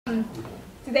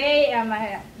Today,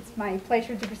 it's my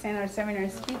pleasure to present our seminar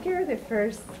speaker, the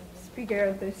first speaker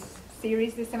of this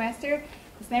series this semester.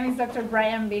 His name is Dr.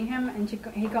 Brian Bingham, and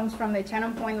he comes from the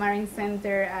Channel Point Marine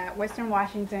Center at Western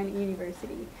Washington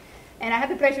University. And I had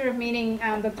the pleasure of meeting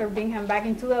Dr. Bingham back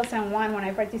in 2001 when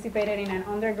I participated in an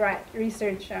undergrad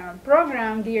research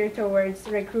program geared towards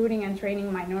recruiting and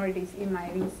training minorities in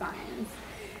marine science.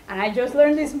 And I just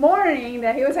learned this morning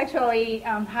that he was actually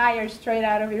hired straight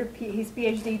out of his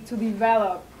PhD to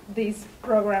develop this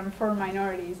program for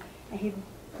minorities. And he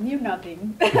knew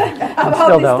nothing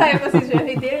about this type of situation.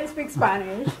 He didn't speak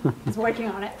Spanish. He's working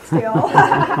on it still.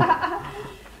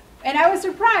 And I was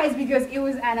surprised because it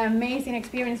was an amazing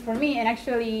experience for me. And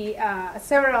actually,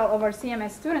 several of our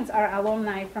CMS students are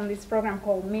alumni from this program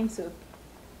called MINSUP.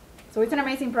 So it's an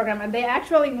amazing program. And they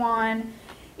actually won,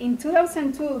 in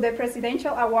 2002, the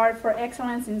Presidential Award for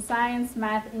Excellence in Science,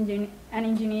 Math, and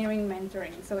Engineering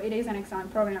Mentoring. So it is an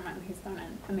excellent program, and he's done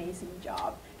an amazing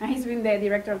job. And he's been the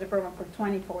director of the program for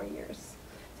 24 years.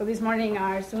 So this morning,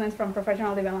 our students from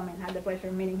professional development had the pleasure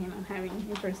of meeting him and having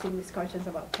interesting discussions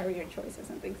about career choices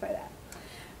and things like that.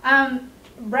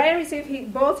 Brian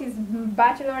received both his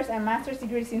bachelor's and master's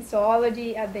degrees in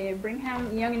zoology at the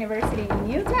Bingham Young University in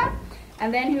Utah.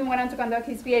 And then he went on to conduct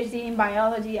his PhD in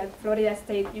biology at Florida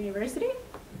State University.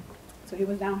 So he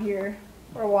was down here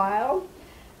for a while.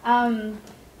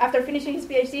 After finishing his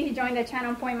PhD, he joined the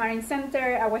Channel Point Marine Center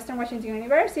at Western Washington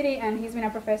University, and he's been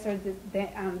a professor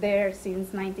there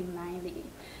since 1990.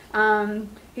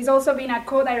 He's also been a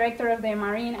co-director of the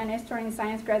Marine and Estuarine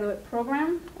Science Graduate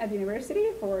Program at the university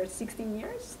for 16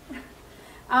 years.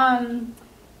 And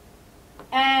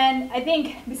I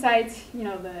think besides,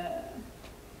 the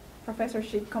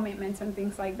professorship commitments and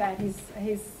things like that, he's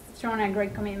shown a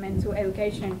great commitment to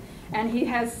education, and he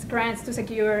has grants to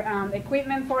secure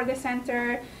equipment for the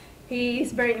center.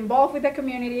 He's very involved with the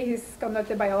community. He's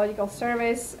conducted biological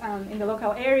service in the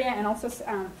local area, and also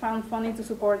found funding to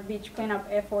support beach cleanup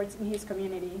efforts in his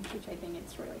community, which I think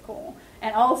is really cool.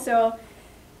 And also,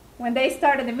 when they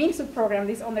started the MINSUP program,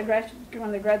 this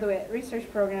undergraduate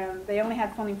research program, they only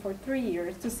had funding for 3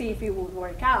 years to see if it would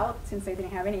work out, since they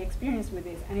didn't have any experience with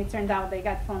this. And it turned out they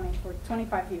got funding for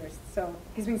 25 years. So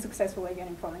he's been successfully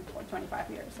getting funding for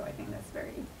 25 years. So I think that's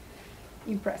very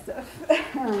impressive.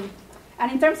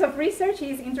 And in terms of research,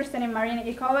 he's interested in marine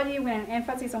ecology with an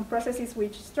emphasis on processes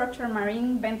which structure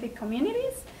marine benthic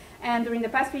communities. And during the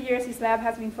past few years, his lab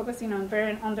has been focusing on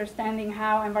better understanding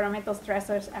how environmental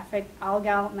stressors affect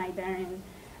algal cnidarian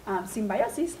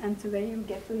symbiosis. And today you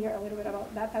get to hear a little bit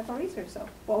about that type of research. So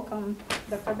welcome,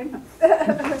 Dr. Bingham.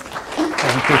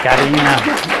 Thank you, Karina.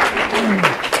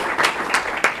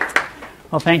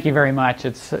 Well, thank you very much.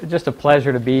 It's just a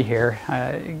pleasure to be here.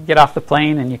 Get off the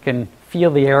plane and you can feel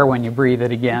the air when you breathe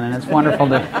it again. And it's wonderful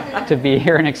to be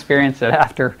here and experience it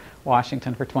after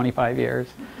Washington for 25 years.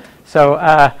 So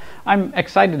I'm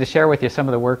excited to share with you some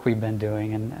of the work we've been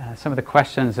doing and some of the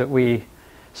questions that we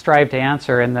strive to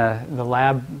answer in the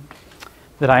lab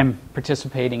that I'm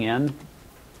participating in.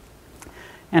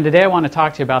 And today I want to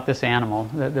talk to you about this animal.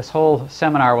 This whole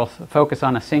seminar will focus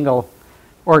on a single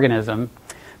organism.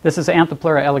 This is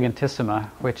Anthopleura elegantissima,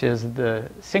 which is the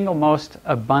single most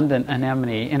abundant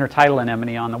anemone, intertidal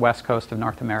anemone on the west coast of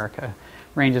North America.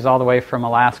 Ranges all the way from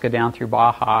Alaska down through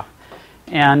Baja.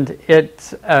 And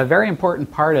it's a very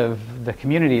important part of the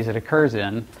communities it occurs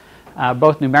in,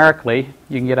 both numerically.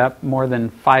 You can get up more than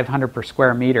 500 per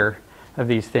square meter of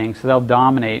these things, so they'll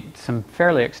dominate some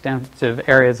fairly extensive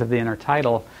areas of the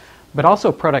intertidal, but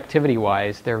also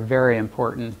productivity-wise, they're very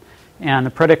important. And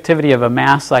the productivity of a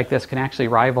mass like this can actually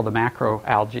rival the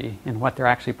macroalgae in what they're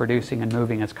actually producing and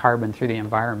moving as carbon through the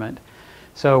environment.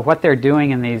 So what they're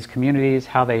doing in these communities,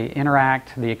 how they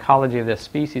interact, the ecology of this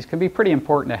species can be pretty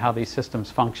important to how these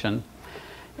systems function.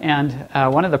 And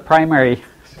one of the primary,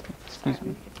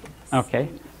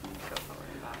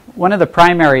 one of the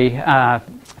primary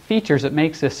features that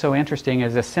makes this so interesting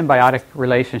is this symbiotic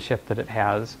relationship that it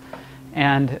has.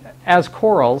 And as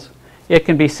corals, it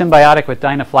can be symbiotic with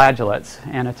dinoflagellates,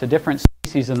 and it's a different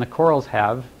species than the corals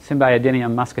have.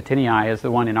 Symbiodinium muscatinii is the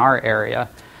one in our area.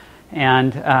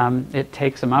 And it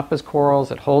takes them up as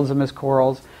corals, it holds them as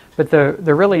corals. But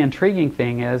the really intriguing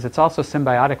thing is it's also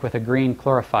symbiotic with a green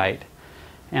chlorophyte.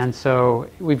 And so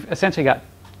we've essentially got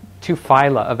two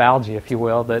phyla of algae, if you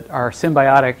will, that are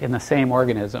symbiotic in the same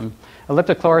organism.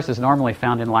 Elliptochloris is normally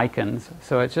found in lichens,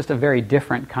 so it's just a very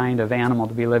different kind of animal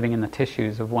to be living in the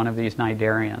tissues of one of these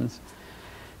cnidarians.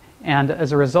 And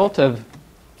as a result of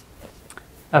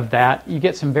that, you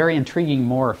get some very intriguing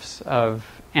morphs of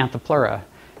Anthopleura.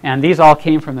 And these all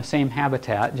came from the same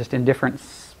habitat, just in different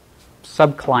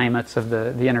subclimates of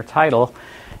the intertidal.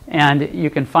 And you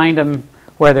can find them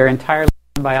where they're entirely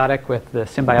symbiotic with the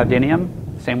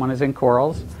Symbiodinium, same one as in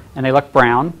corals, and they look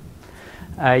brown.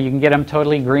 You can get them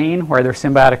totally green where they're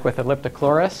symbiotic with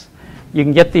Elliptichlorus. You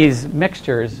can get these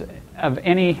mixtures of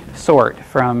any sort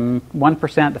from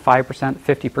 1% to 5%,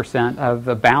 50% of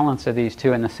the balance of these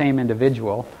two in the same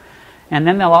individual. And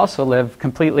then they'll also live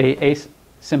completely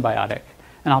asymbiotic.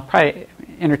 And I'll probably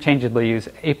interchangeably use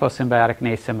aposymbiotic and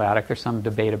asymbiotic. There's some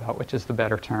debate about which is the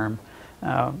better term.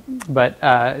 But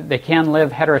they can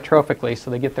live heterotrophically, so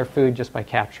they get their food just by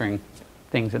capturing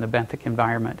things in the benthic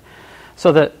environment.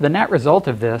 So the net result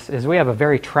of this is we have a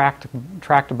very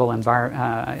tractable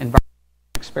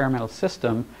experimental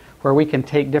system where we can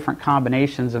take different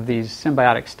combinations of these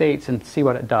symbiotic states and see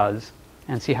what it does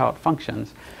and see how it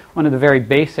functions. One of the very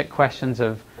basic questions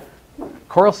of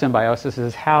coral symbiosis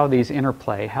is how these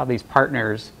interplay, how these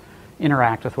partners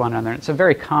interact with one another. It's a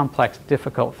very complex,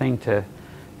 difficult thing to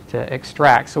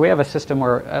extract. So we have a system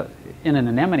where, in an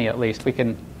anemone at least, we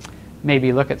can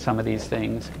maybe look at some of these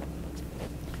things.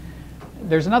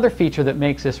 There's another feature that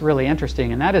makes this really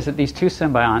interesting, and that is that these two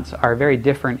symbionts are very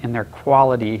different in their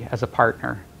quality as a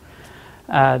partner.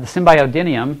 The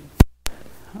Symbiodinium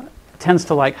tends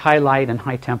to like high light and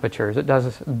high temperatures. It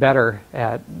does better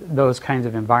at those kinds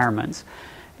of environments.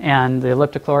 And the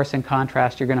Elliptichlorus, in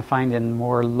contrast, you're going to find in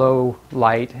more low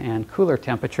light and cooler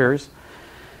temperatures.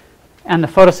 And the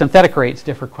photosynthetic rates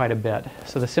differ quite a bit.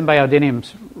 So the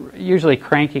Symbiodinium's usually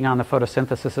cranking on the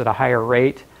photosynthesis at a higher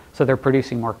rate, so they're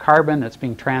producing more carbon that's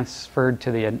being transferred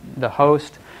to the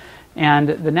host. And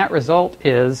the net result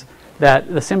is that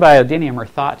the Symbiodinium are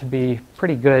thought to be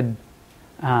pretty good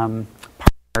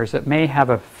partners that may have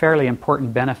a fairly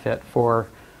important benefit for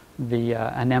the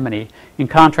anemone. In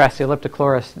contrast, the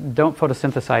Elliptichlorus don't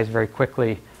photosynthesize very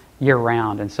quickly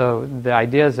year-round, and so the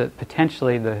idea is that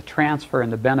potentially the transfer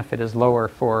and the benefit is lower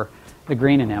for the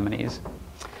green anemones.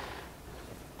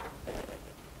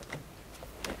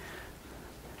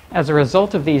 As a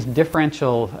result of these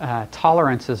differential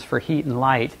tolerances for heat and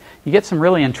light, you get some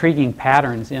really intriguing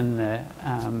patterns in the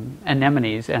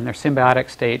anemones and their symbiotic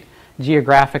state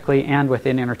geographically and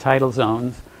within intertidal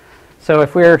zones. So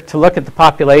if we were to look at the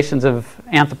populations of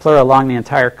Anthoplura along the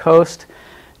entire coast,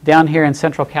 down here in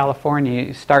central California,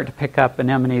 you start to pick up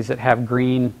anemones that have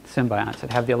green symbionts,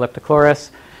 that have the Elliptichlorus,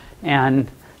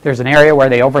 and there's an area where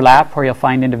they overlap where you'll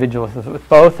find individuals with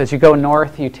both. As you go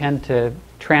north, you tend to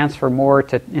transfer more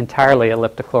to entirely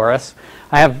Elliptichlorus.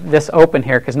 I have this open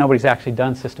here because nobody's actually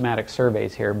done systematic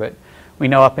surveys here, but we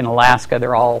know up in Alaska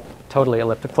they're all totally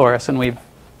Elliptichlorus, and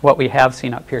what we have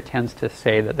seen up here tends to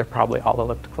say that they're probably all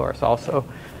Elliptichlorus also.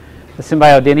 The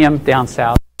Symbiodinium down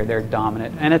south, they're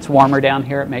dominant. And it's warmer down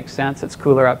here, it makes sense. It's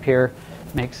cooler up here,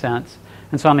 it makes sense.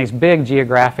 And so on these big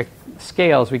geographic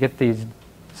scales, we get these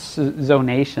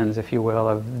zonations, if you will,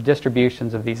 of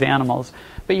distributions of these animals.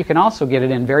 But you can also get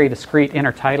it in very discrete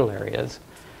intertidal areas.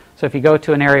 So if you go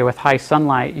to an area with high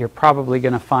sunlight, you're probably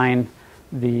going to find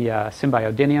the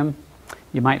Symbiodinium.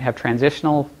 You might have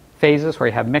transitional phases where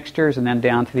you have mixtures, and then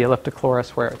down to the Elliptichlorus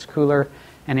where it's cooler.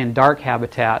 And in dark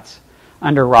habitats,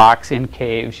 under rocks, in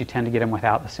caves, you tend to get them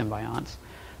without the symbionts.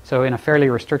 So in a fairly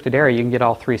restricted area, you can get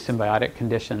all three symbiotic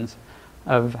conditions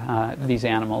of these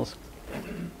animals.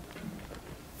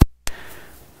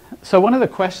 So one of the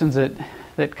questions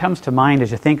that comes to mind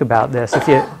as you think about this,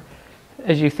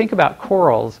 as you think about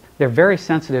corals, they're very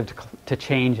sensitive to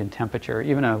change in temperature.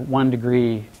 Even a 1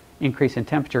 degree increase in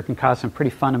temperature can cause some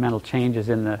pretty fundamental changes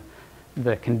in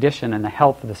the condition and the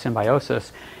health of the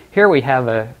symbiosis. Here we have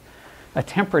a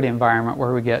temperate environment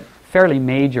where we get fairly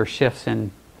major shifts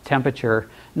in temperature,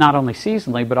 not only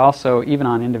seasonally, but also even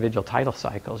on individual tidal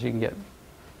cycles. You can get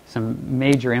some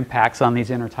major impacts on these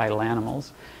intertidal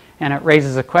animals. And it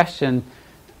raises a question,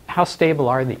 how stable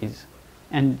are these?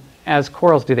 And as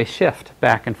corals, do they shift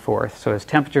back and forth? So as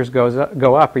temperatures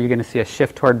go up, are you going to see a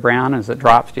shift toward brown? As it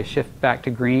drops, do you shift back to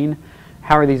green?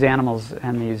 How are these animals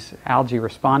and these algae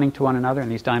responding to one another and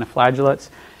these dinoflagellates?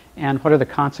 And what are the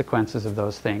consequences of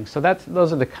those things? So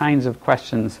those are the kinds of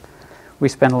questions we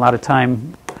spend a lot of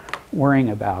time worrying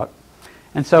about.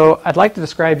 And so I'd like to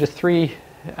describe just three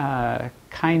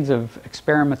kinds of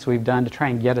experiments we've done to try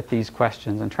and get at these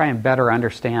questions and try and better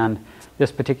understand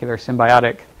this particular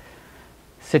symbiotic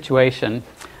situation.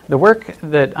 The work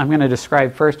that I'm going to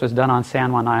describe first was done on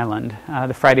San Juan Island.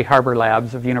 The Friday Harbor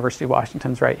Labs of University of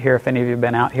Washington's right here. If any of you have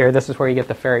been out here, this is where you get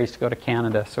the ferries to go to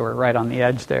Canada, so we're right on the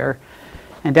edge there.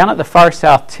 And down at the far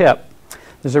south tip,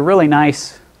 there's a really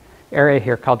nice area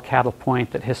here called Cattle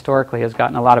Point that historically has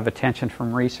gotten a lot of attention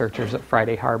from researchers at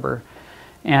Friday Harbor.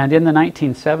 And in the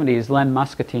 1970s, Len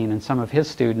Muscatine and some of his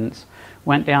students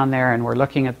went down there and were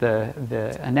looking at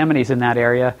the anemones in that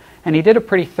area, and he did a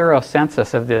pretty thorough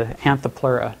census of the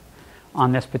Anthoplura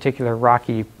on this particular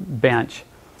rocky bench.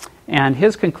 And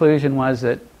his conclusion was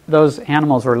that those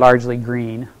animals were largely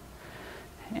green.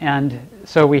 And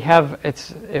so we have,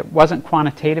 it wasn't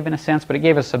quantitative in a sense, but it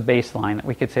gave us a baseline that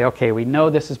we could say, okay, we know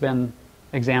this has been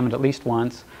examined at least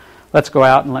once. Let's go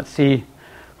out and let's see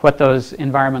what those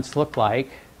environments look like,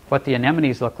 what the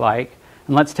anemones look like,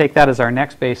 and let's take that as our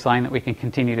next baseline that we can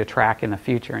continue to track in the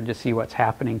future and just see what's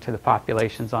happening to the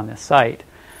populations on this site.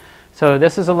 So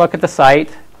this is a look at the site,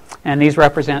 and these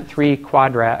represent three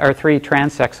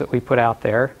transects that we put out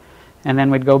there. And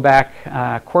then we'd go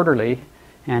back quarterly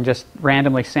and just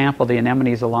randomly sample the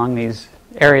anemones along these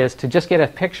areas to just get a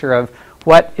picture of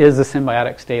what is the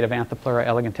symbiotic state of Anthoplura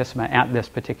elegantissima at this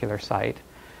particular site,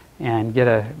 and get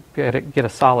a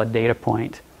solid data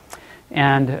point.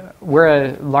 And we're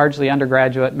a largely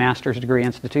undergraduate master's degree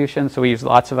institution, so we use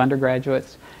lots of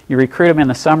undergraduates. You recruit them in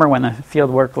the summer when the field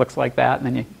work looks like that, and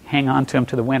then you hang on to them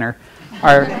to the winter.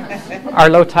 Our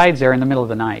low tides there in the middle of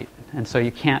the night, and so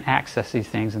you can't access these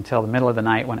things until the middle of the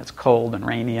night when it's cold and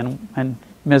rainy and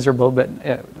miserable, but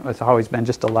it's always been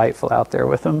just delightful out there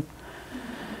with them.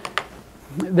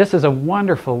 This is a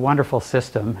wonderful, wonderful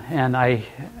system, and I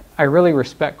really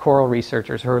respect coral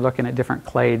researchers who are looking at different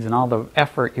clades and all the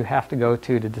effort you have to go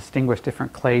to distinguish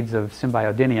different clades of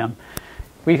Symbiodinium.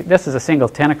 This is a single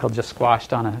tentacle just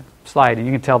squashed on a slide, and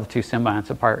you can tell the two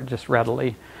symbionts apart just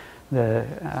readily. The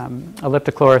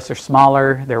Elliptichlorus are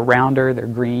smaller, they're rounder, they're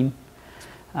green,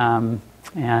 and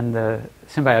the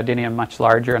Symbiodinium much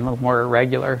larger and a little more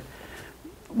irregular.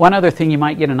 One other thing you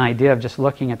might get an idea of just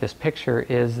looking at this picture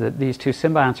is that these two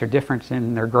symbionts are different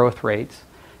in their growth rates,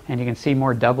 and you can see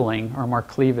more doubling or more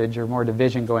cleavage or more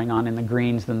division going on in the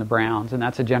greens than the browns, and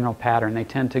that's a general pattern. They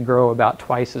tend to grow about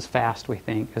twice as fast, we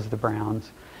think, as the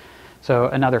browns. So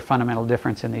another fundamental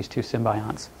difference in these two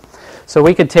symbionts. So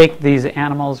we could take these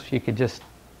animals, you could just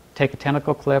take a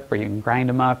tentacle clip, or you can grind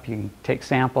them up, you can take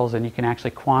samples, and you can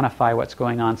actually quantify what's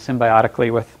going on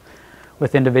symbiotically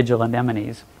with individual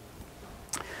anemones.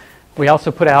 We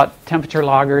also put out temperature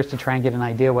loggers to try and get an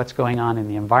idea what's going on in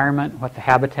the environment, what the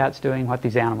habitat's doing, what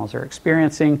these animals are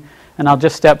experiencing. And I'll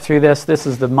just step through this. This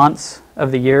is the months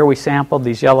of the year we sampled.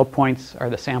 These yellow points are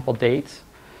the sample dates.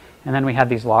 And then we had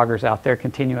these loggers out there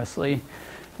continuously.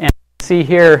 And see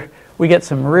here, we get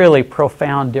some really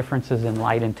profound differences in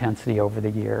light intensity over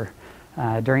the year.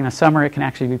 During the summer, it can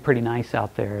actually be pretty nice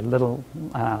out there. Little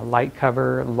light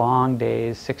cover, long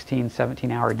days, 16,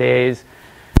 17-hour days.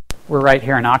 We're right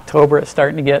here in October. It's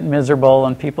starting to get miserable,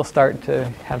 and people start to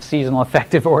have seasonal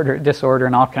affective disorder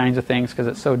and all kinds of things because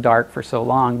it's so dark for so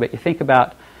long. But you think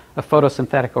about a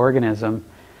photosynthetic organism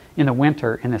in the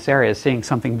winter in this area is seeing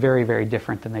something very, very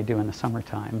different than they do in the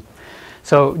summertime.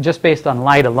 So just based on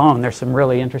light alone, there's some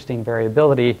really interesting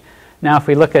variability. Now, if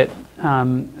we look at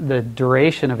the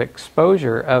duration of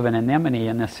exposure of an anemone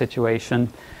in this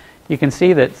situation, you can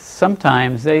see that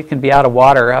sometimes they can be out of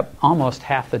water up almost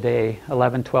half the day,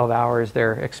 11, 12 hours.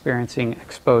 They're experiencing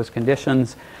exposed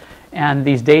conditions. And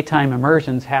these daytime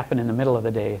immersions happen in the middle of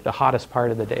the day, the hottest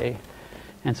part of the day.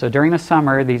 And so during the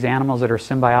summer, these animals that are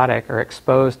symbiotic are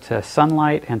exposed to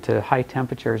sunlight and to high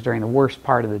temperatures during the worst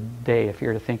part of the day, if you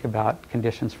were to think about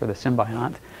conditions for the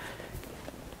symbiont.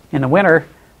 In the winter,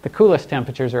 the coolest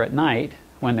temperatures are at night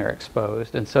when they're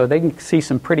exposed. And so they can see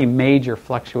some pretty major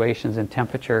fluctuations in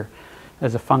temperature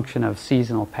as a function of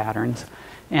seasonal patterns,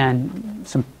 and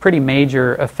some pretty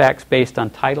major effects based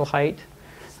on tidal height.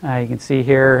 You can see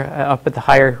here up at the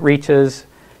higher reaches,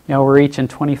 we're reaching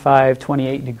 25,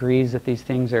 28 degrees that these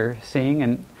things are seeing,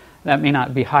 and that may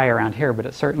not be high around here, but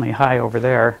it's certainly high over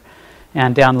there.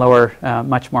 And down lower,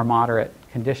 much more moderate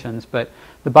conditions. But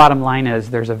the bottom line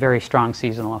is there's a very strong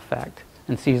seasonal effect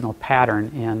and seasonal pattern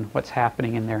in what's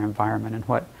happening in their environment and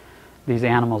what these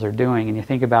animals are doing. And you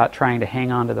think about trying to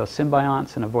hang on to those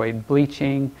symbionts and avoid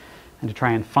bleaching and to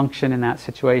try and function in that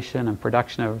situation, and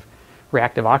production of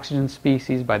reactive oxygen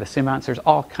species by the symbionts. There's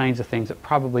all kinds of things that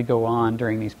probably go on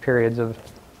during these periods of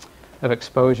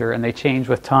exposure, and they change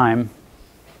with time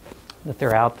that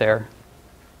they're out there.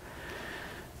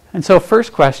 And so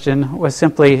first question was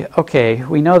simply, okay,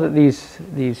 we know that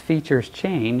these features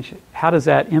change. How does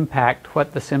that impact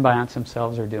what the symbionts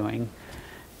themselves are doing?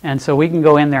 And so we can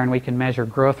go in there and we can measure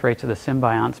growth rates of the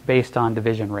symbionts based on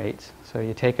division rates. So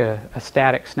you take a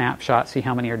static snapshot, see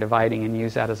how many are dividing, and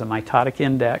use that as a mitotic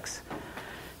index.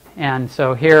 And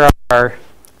so here are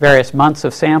various months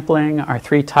of sampling, our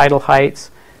 3 tidal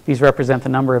heights. These represent the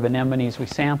number of anemones we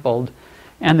sampled.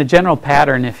 And the general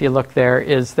pattern, if you look there,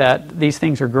 is that these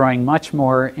things are growing much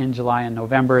more in July and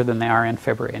November than they are in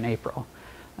February and April.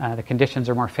 The conditions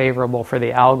are more favorable for the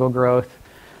algal growth.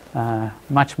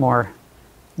 Much more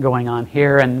going on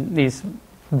here, and these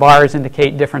bars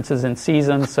indicate differences in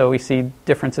seasons, so we see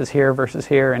differences here versus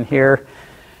here and here.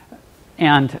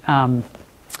 And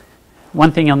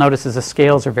one thing you'll notice is the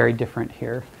scales are very different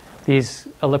here. These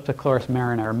Elliptochloris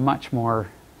marina are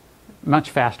much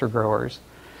faster growers,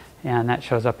 and that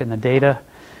shows up in the data.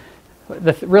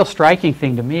 The real striking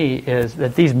thing to me is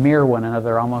that these mirror one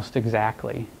another almost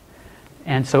exactly.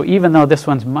 And so even though this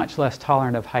one's much less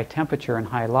tolerant of high temperature and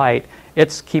high light,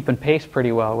 it's keeping pace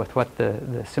pretty well with what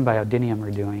the Symbiodinium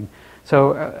are doing.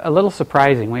 So a little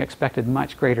surprising. We expected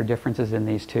much greater differences in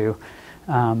these two.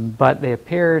 But they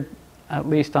appeared, at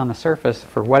least on the surface,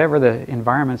 for whatever the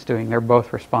environment's doing, they're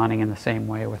both responding in the same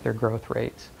way with their growth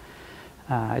rates.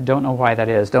 I don't know why that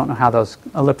is. Don't know how those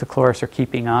Elliptochloris are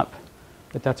keeping up,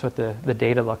 but that's what the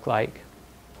data look like.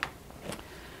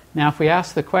 Now, if we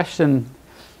ask the question,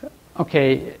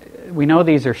 okay, we know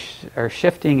these are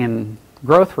shifting in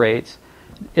growth rates.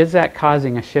 Is that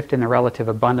causing a shift in the relative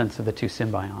abundance of the two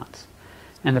symbionts?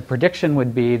 And the prediction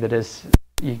would be that as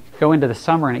you go into the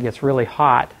summer and it gets really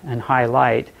hot and high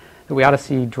light, that we ought to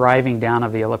see driving down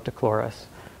of the Elliptochloris.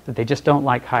 That they just don't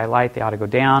like high light, they ought to go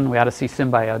down. We ought to see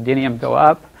Symbiodinium go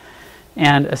up.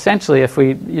 And essentially, if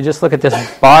you just look at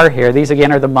this bar here, these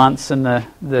again are the months and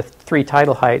the three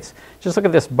tidal heights. Just look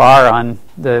at this bar on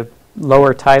the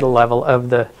lower tidal level of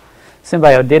the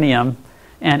Symbiodinium,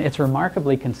 and it's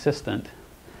remarkably consistent.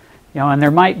 And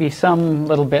there might be some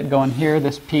little bit going here.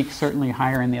 This peak's certainly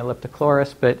higher in the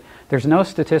Elliptochloris, but there's no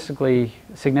statistically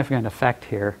significant effect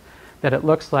here. That it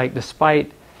looks like,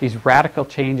 despite these radical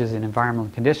changes in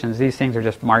environmental conditions, these things are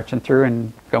just marching through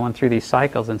and going through these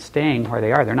cycles and staying where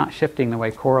they are. They're not shifting the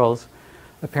way corals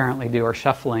apparently do, or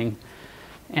shuffling.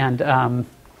 And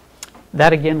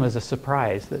that again was a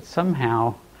surprise, that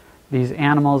somehow these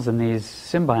animals and these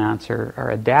symbionts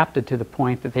are adapted to the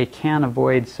point that they can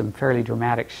avoid some fairly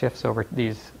dramatic shifts over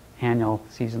these annual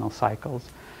seasonal cycles.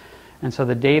 And so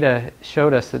the data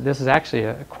showed us that this is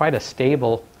actually quite a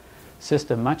stable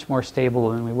system, much more stable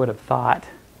than we would have thought.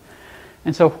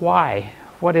 And so why?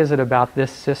 What is it about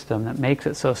this system that makes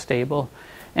it so stable?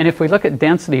 And if we look at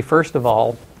density first of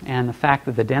all, and the fact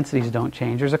that the densities don't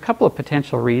change, there's a couple of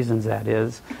potential reasons that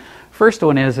is. First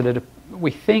one is that we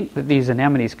think that these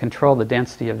anemones control the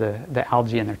density of the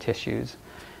algae in their tissues.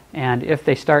 And if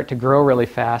they start to grow really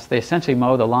fast, they essentially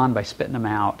mow the lawn by spitting them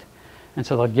out. And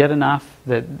so they'll get enough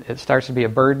that it starts to be a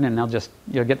burden, and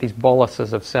you'll get these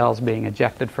boluses of cells being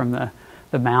ejected from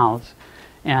the mouths.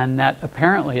 And that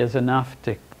apparently is enough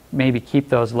to maybe keep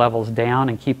those levels down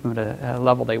and keep them at a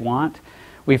level they want.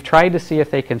 We've tried to see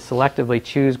if they can selectively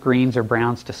choose greens or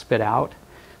browns to spit out.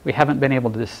 We haven't been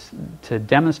able to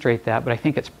demonstrate that, but I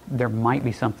think there might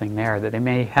be something there, that they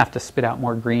may have to spit out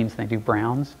more greens than they do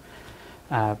browns.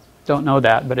 Don't know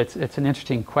that, but it's an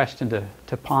interesting question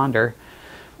to ponder.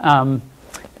 And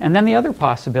then the other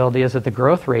possibility is that the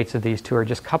growth rates of these two are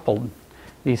just coupled.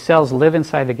 These cells live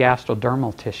inside the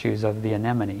gastrodermal tissues of the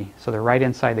anemone, so they're right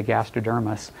inside the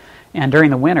gastrodermis. And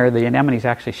during the winter, the anemones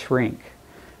actually shrink.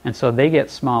 And so they get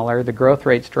smaller, the growth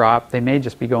rates drop, they may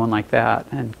just be going like that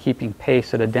and keeping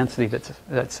pace at a density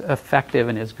that's effective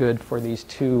and is good for these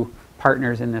two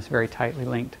partners in this very tightly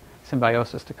linked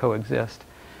symbiosis to coexist.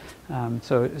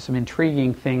 So some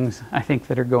intriguing things, I think,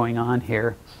 that are going on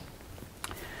here.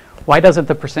 Why doesn't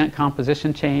the percent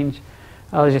composition change?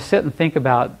 As you sit and think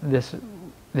about this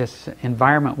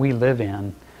environment we live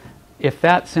in, if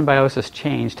that symbiosis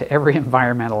changed to every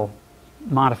environmental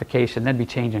modification, they'd be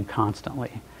changing constantly.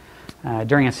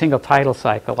 During a single tidal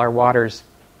cycle, our water's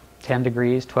 10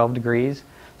 degrees, 12 degrees,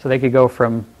 so they could go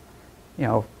from,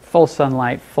 full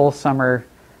sunlight, full summer,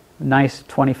 nice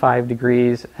 25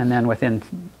 degrees, and then within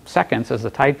seconds, as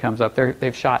the tide comes up,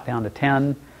 they've shot down to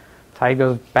 10. Tide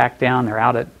goes back down, they're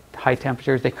out at high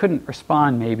temperatures. They couldn't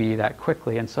respond maybe that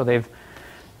quickly, and so they've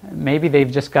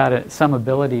just got some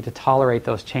ability to tolerate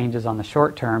those changes on the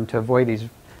short term to avoid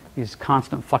these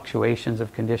constant fluctuations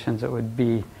of conditions that would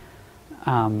be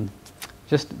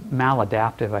just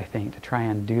maladaptive, I think, to try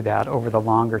and do that over the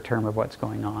longer term of what's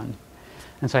going on.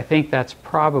 And so I think that's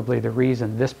probably the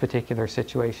reason this particular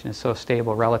situation is so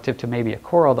stable relative to maybe a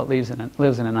coral that lives in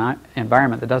an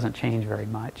environment that doesn't change very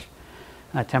much.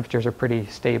 Temperatures are pretty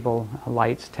stable,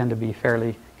 lights tend to be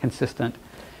fairly consistent.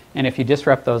 And if you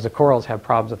disrupt those, the corals have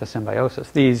problems with the symbiosis.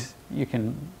 These, you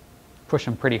can push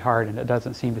them pretty hard and it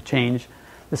doesn't seem to change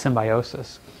the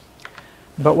symbiosis.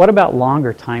 But what about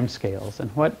longer time scales,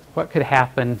 and what could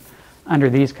happen under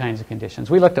these kinds of conditions?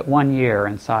 We looked at 1 year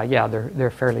and saw, yeah, they're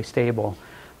fairly stable.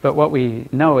 But what we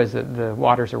know is that the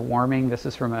waters are warming. This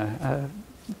is from a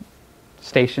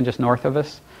station just north of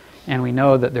us. And we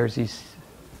know that there's these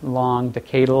long,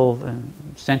 decadal,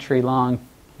 century-long,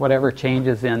 whatever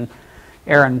changes in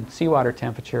air and seawater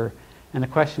temperature. And the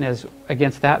question is,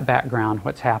 against that background,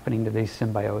 what's happening to these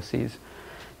symbioses?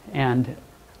 And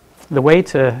the way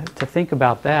to think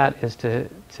about that is to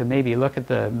maybe look at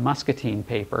the Muscatine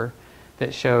paper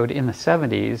that showed in the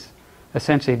 70s,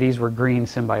 essentially these were green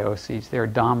symbioses. They were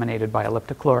dominated by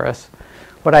Elliptochloris.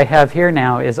 What I have here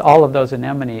now is all of those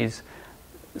anemones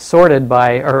sorted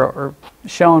by, or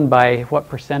shown by what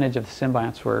percentage of the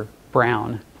symbionts were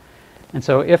brown. And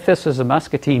so if this was a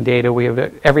Muscatine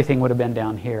data, everything would have been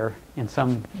down here in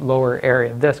some lower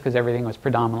area of this because everything was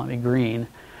predominantly green.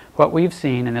 What we've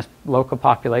seen in this local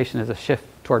population is a shift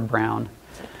toward brown.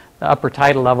 The upper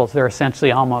tidal levels, they're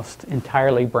essentially almost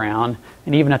entirely brown,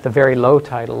 and even at the very low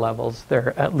tidal levels,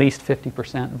 they're at least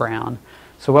 50% brown.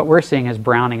 So what we're seeing is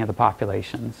browning of the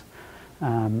populations.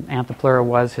 Anthoplura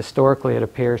was historically, it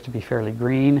appears to be fairly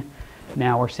green.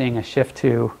 Now we're seeing a shift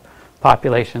to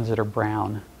populations that are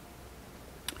brown.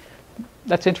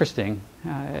 That's interesting.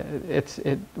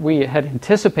 We had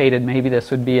anticipated maybe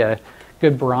this would be a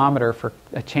good barometer for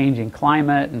a changing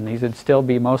climate, and these would still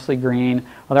be mostly green.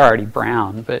 Well, they're already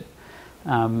brown, but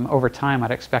over time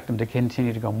I'd expect them to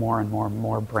continue to go more and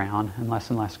more brown and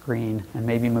less green, and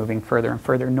maybe moving further and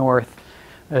further north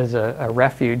as a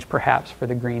refuge perhaps for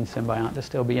the green symbiont to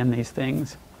still be in these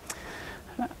things.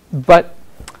 But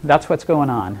that's what's going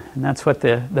on, and that's what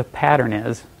the pattern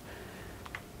is.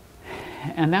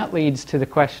 And that leads to the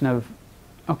question of,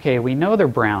 okay, we know they're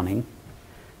browning.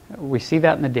 We see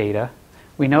that in the data.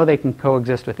 We know they can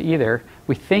coexist with either.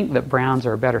 We think that browns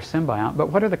are a better symbiont, but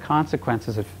what are the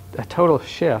consequences of a total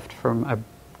shift from a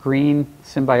green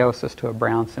symbiosis to a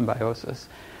brown symbiosis?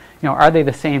 You know, are they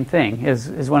the same thing?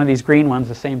 Is one of these green ones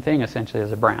the same thing essentially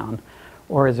as a brown?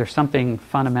 Or is there something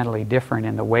fundamentally different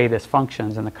in the way this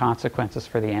functions and the consequences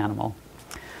for the animal?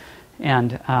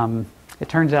 And it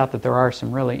turns out that there are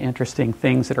some really interesting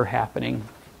things that are happening.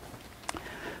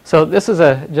 So this is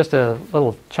just a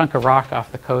little chunk of rock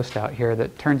off the coast out here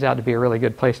that turns out to be a really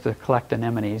good place to collect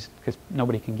anemones because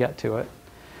nobody can get to it.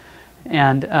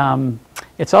 And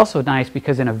it's also nice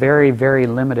because in a very, very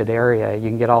limited area, you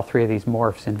can get all three of these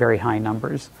morphs in very high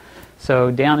numbers. So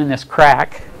down in this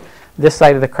crack, this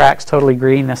side of the crack's totally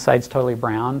green, this side's totally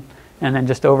brown. And then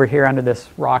just over here under this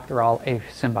rock, they're all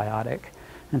asymbiotic.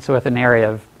 And so with an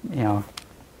area of, a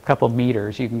couple of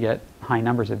meters, you can get high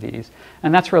numbers of these.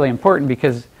 And that's really important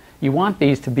because you want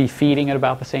these to be feeding at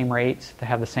about the same rates, to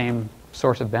have the same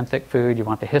source of benthic food. You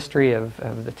want the history of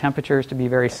the temperatures to be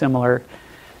very similar.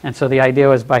 And so the idea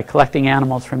was by collecting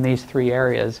animals from these three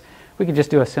areas, we could just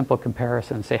do a simple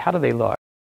comparison and say, how do they look?